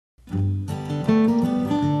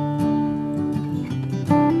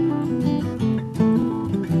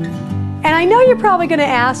I know you're probably going to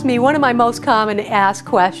ask me one of my most common asked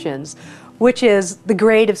questions, which is the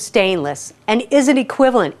grade of stainless. And is it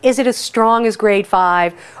equivalent? Is it as strong as grade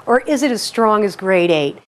 5 or is it as strong as grade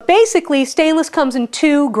 8? Basically, stainless comes in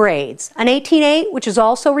two grades. An 18-8, which is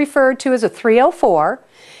also referred to as a 304,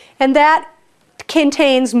 and that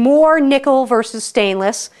contains more nickel versus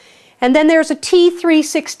stainless. And then there's a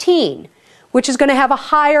T316, which is going to have a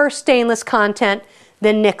higher stainless content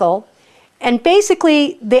than nickel. And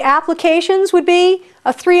basically, the applications would be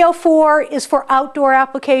a 304 is for outdoor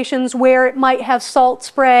applications where it might have salt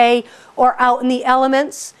spray or out in the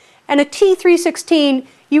elements. And a T316,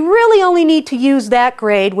 you really only need to use that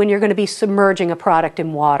grade when you're going to be submerging a product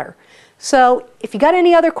in water. So if you got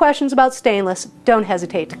any other questions about stainless, don't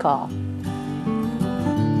hesitate to call.